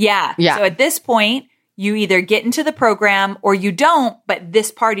that. Yeah. So at this point, you either get into the program or you don't, but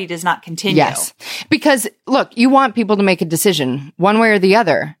this party does not continue. Yes. Because look, you want people to make a decision one way or the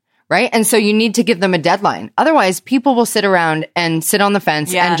other. Right. And so you need to give them a deadline. Otherwise, people will sit around and sit on the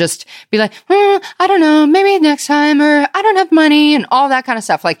fence and just be like, I don't know, maybe next time, or I don't have money and all that kind of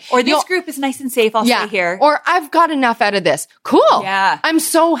stuff. Like, or this group is nice and safe. I'll stay here. Or I've got enough out of this. Cool. Yeah. I'm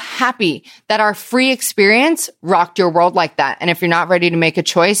so happy that our free experience rocked your world like that. And if you're not ready to make a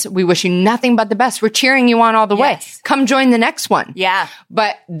choice, we wish you nothing but the best. We're cheering you on all the way. Come join the next one. Yeah.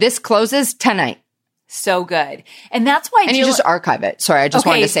 But this closes tonight. So good. And that's why you just archive it. Sorry, I just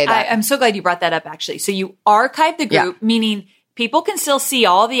wanted to say that. I'm so glad you brought that up, actually. So you archive the group, meaning people can still see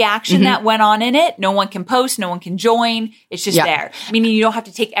all the action that went on in it. No one can post. No one can join. It's just there. Meaning you don't have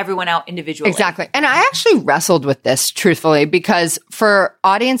to take everyone out individually. Exactly. And I actually wrestled with this, truthfully, because for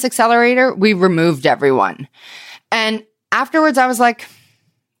Audience Accelerator, we removed everyone. And afterwards, I was like,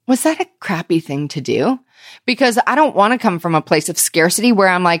 was that a crappy thing to do? Because I don't want to come from a place of scarcity where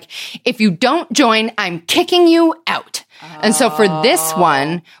I'm like, if you don't join, I'm kicking you out. And so for this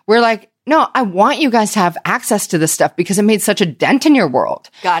one, we're like, no, I want you guys to have access to this stuff because it made such a dent in your world.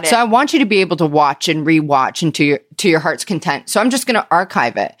 Got it. So I want you to be able to watch and rewatch and to your heart's content. So I'm just going to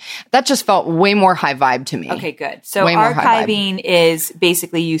archive it. That just felt way more high vibe to me. Okay, good. So Way more high vibe. archiving is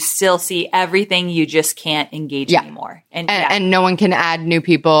basically you still see everything, you just can't engage anymore. And no one can add new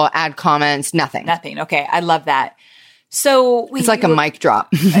people, add comments, nothing. Nothing. Okay, I love that. So It's like a mic drop.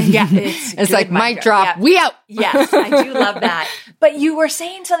 Yeah, it's like good mic drop. Yeah. We out. Yes, I do love that. But you were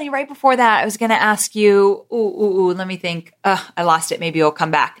saying something right before that. I was going to ask you. Let me think. I lost it. Maybe it'll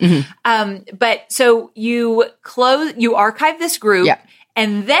come back. But so you archive this group. Yeah.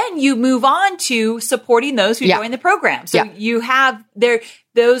 And then you move on to supporting those who join the program. So you have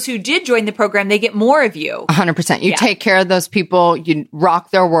those who did join the program, they get more of you. 100%. You take care of those people, you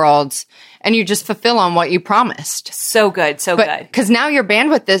rock their worlds, and you just fulfill on what you promised. So good. So good. Because now your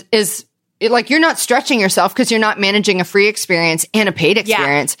bandwidth is like you're not stretching yourself because you're not managing a free experience and a paid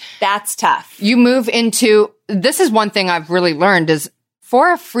experience. Yeah, that's tough. You move into, this is one thing I've really learned is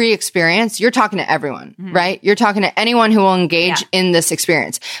for a free experience, you're talking to everyone, right? You're talking to anyone who will engage in this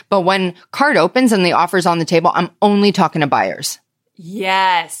experience. But when cart opens and the offer's on the table, I'm only talking to buyers.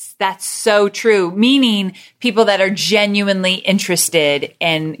 Yes, that's so true. Meaning people that are genuinely interested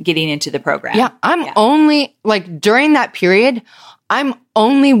in getting into the program. Yeah, I'm only, like during that period, I'm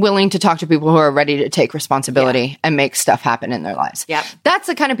only willing to talk to people who are ready to take responsibility and make stuff happen in their lives. Yep. That's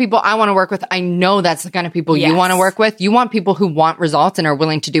the kind of people I want to work with. I know that's the kind of people you want to work with. You want people who want results and are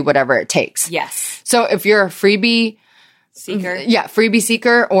willing to do whatever it takes. Yes. So if you're a freebie seeker. Yeah, freebie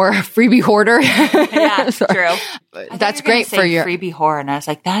seeker or a freebie hoarder. Yeah, true. That's great for your freebie horror. And I was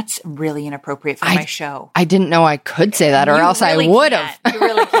like, that's really inappropriate for my show. I didn't know I could say that, or You else really I would have. can't. You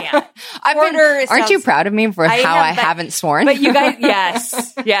really can't. Aren't you proud of me for how I haven't sworn? But you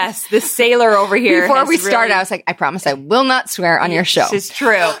guys, yes, the sailor over here. Before we started, I was like, I promise I will not swear on your show. This is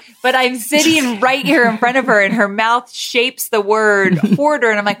true. But I'm sitting right here in front of her, and her mouth shapes the word hoarder,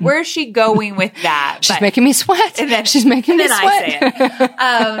 and I'm like, where's she going with that? She's making me sweat. And then she's making me sweat. I say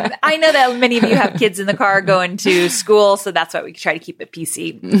it. I know that many of you have kids in the car going to school, so that's why we try to keep it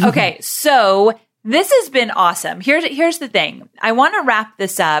PC. Okay, so this has been awesome. Here's the thing. I want to wrap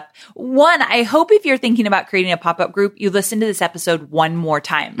this up. One, I hope if you're thinking about creating a pop-up group, you listen to this episode one more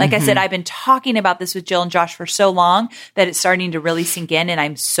time. Like I said, I've been talking about this with Jill and Josh for so long that it's starting to really sink in, and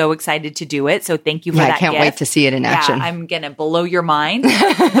I'm so excited to do it. So thank you for that I can't wait to see it in action. Yeah, I'm going to blow your mind.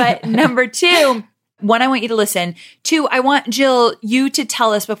 But number two, one, I want you to listen. Two, I want, Jill, you to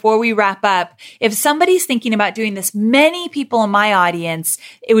tell us before we wrap up, if somebody's thinking about doing this, many people in my audience,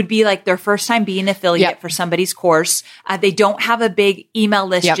 it would be like their first time being an affiliate for somebody's course. They don't have a big email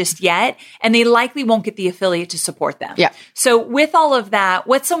list just yet, and they likely won't get the affiliate to support them. Yeah. So with all of that,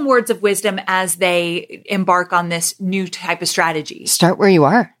 what's some words of wisdom as they embark on this new type of strategy? Start where you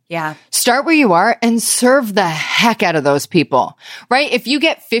are. Yeah. Start where you are and serve the heck out of those people, right? If you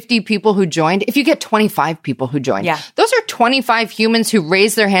get 50 people who joined, if you get 25 people who joined, those are 25 humans who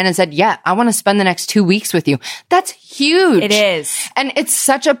raised their hand and said, yeah, I want to spend the next 2 weeks with you. That's huge. It is. And it's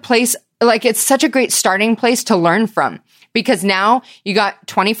such a place, like it's such a great starting place to learn from, because now you got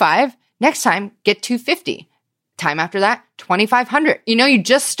 25. Next time, get 250. Time after that, 2,500. You know, you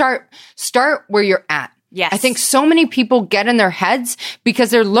just start where you're at. Yes. I think so many people get in their heads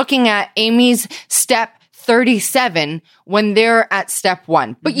because they're looking at Amy's step 37 when they're at step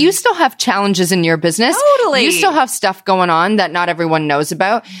 1. But you still have challenges in your business. Totally. You still have stuff going on that not everyone knows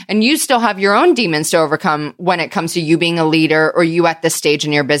about. And you still have your own demons to overcome when it comes to you being a leader or you at this stage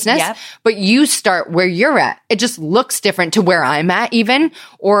in your business. Yep. But you start where you're at. It just looks different to where I'm at even,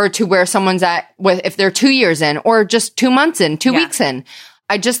 or to where someone's at if they're 2 years in, or just 2 months in, 2 weeks in.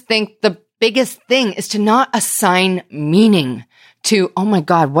 I just think the biggest thing is to not assign meaning to, oh my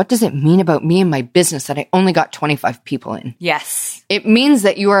God, what does it mean about me and my business that I only got 25 people in? Yes. It means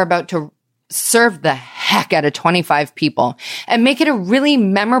that you are about to serve the heck out of 25 people and make it a really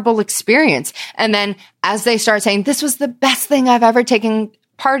memorable experience. And then as they start saying, this was the best thing I've ever taken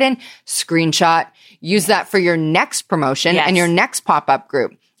part in, screenshot, use that for your next promotion and your next pop-up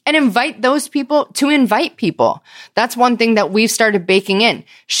group. And invite those people to invite people. That's one thing that we've started baking in.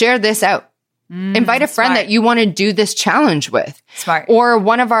 Share this out. Invite a friend that you want to do this challenge with. Smart. Or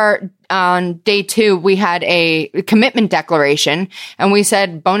one of our, on day 2, we had a commitment declaration, and we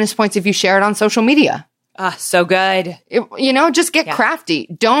said bonus points if you share it on social media. So good. Just get crafty.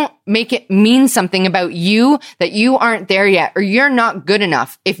 Don't make it mean something about you that you aren't there yet, or you're not good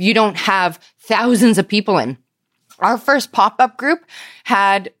enough if you don't have thousands of people in. Our first pop-up group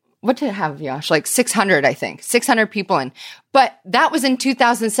had, what did it have, Yash? Like 600, I think. 600 people in. But that was in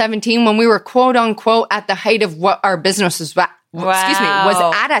 2017 when we were quote unquote at the height of what our business was was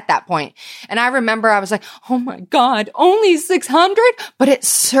at that point. And I remember I was like, oh my God, only 600, but it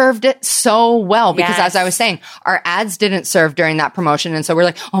served it so well because as I was saying, our ads didn't serve during that promotion. And so we're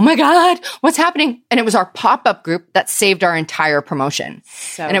like, oh my God, what's happening? And it was our pop-up group that saved our entire promotion.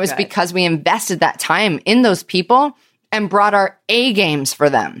 And it was because we invested that time in those people and brought our A games for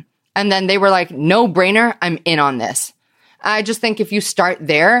them. And then they were like, no brainer, I'm in on this. I just think if you start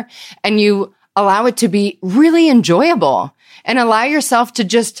there and you allow it to be really enjoyable and allow yourself to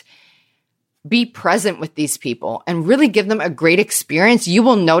just be present with these people and really give them a great experience, you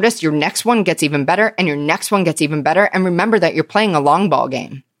will notice your next one gets even better and your next one gets even better. And remember that you're playing a long ball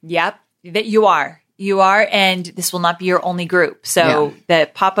game. Yep, that you are. You are, and this will not be your only group. So the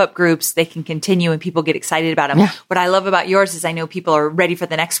pop-up groups, they can continue and people get excited about them. Yeah. What I love about yours is I know people are ready for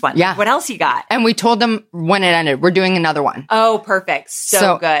the next one. Yeah. What else you got? And we told them when it ended, we're doing another one. Oh, perfect.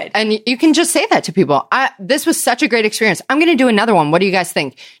 So good. And you can just say that to people. This was such a great experience. I'm going to do another one. What do you guys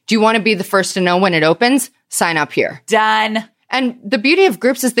think? Do you want to be the first to know when it opens? Sign up here. Done. And the beauty of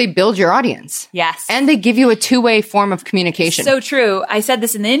groups is they build your audience. Yes. And they give you a two-way form of communication. So true. I said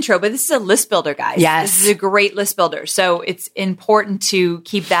this in the intro, but this is a list builder, guys. Yes. This is a great list builder. So it's important to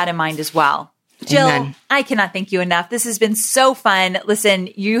keep that in mind as well. Jill, Amen. I cannot thank you enough. This has been so fun. Listen,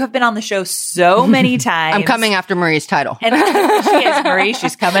 you have been on the show so many times. I'm coming after Marie's title. And she is, Marie.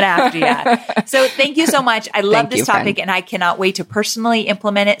 She's coming after you. So thank you so much. I love this topic, and I cannot wait to personally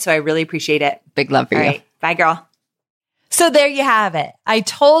implement it. So I really appreciate it. Big love for you. All right. Bye, girl. So there you have it. I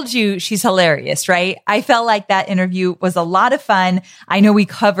told you she's hilarious, right? I felt like that interview was a lot of fun. I know we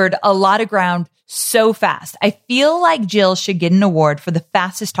covered a lot of ground so fast. I feel like Jill should get an award for the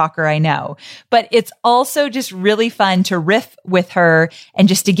fastest talker I know, but it's also just really fun to riff with her and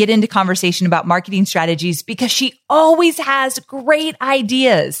just to get into conversation about marketing strategies because she always has great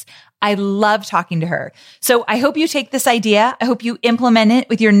ideas. I love talking to her. So I hope you take this idea. I hope you implement it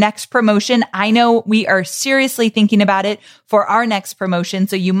with your next promotion. I know we are seriously thinking about it for our next promotion.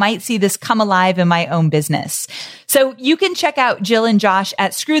 So you might see this come alive in my own business. So you can check out Jill and Josh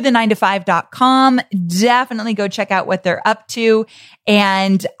at screwthe9to5.com. Definitely go check out what they're up to.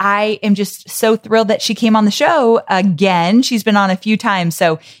 And I am just so thrilled that she came on the show again. She's been on a few times,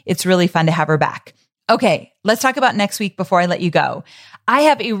 so it's really fun to have her back. Okay, let's talk about next week before I let you go. I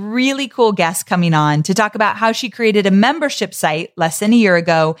have a really cool guest coming on to talk about how she created a membership site less than a year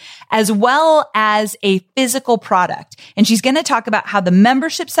ago, as well as a physical product. And she's going to talk about how the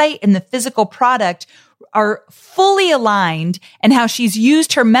membership site and the physical product are fully aligned and how she's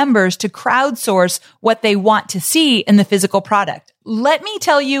used her members to crowdsource what they want to see in the physical product. Let me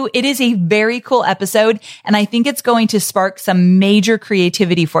tell you, it is a very cool episode, and I think it's going to spark some major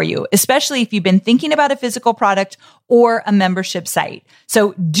creativity for you, especially if you've been thinking about a physical product or a membership site.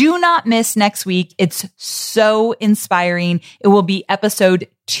 So do not miss next week. It's so inspiring. It will be episode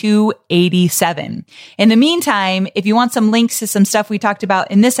 287. In the meantime, if you want some links to some stuff we talked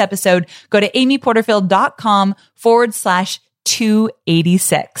about in this episode, go to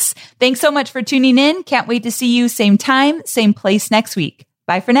amyporterfield.com/286. Thanks so much for tuning in. Can't wait to see you same time, same place next week.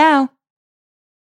 Bye for now.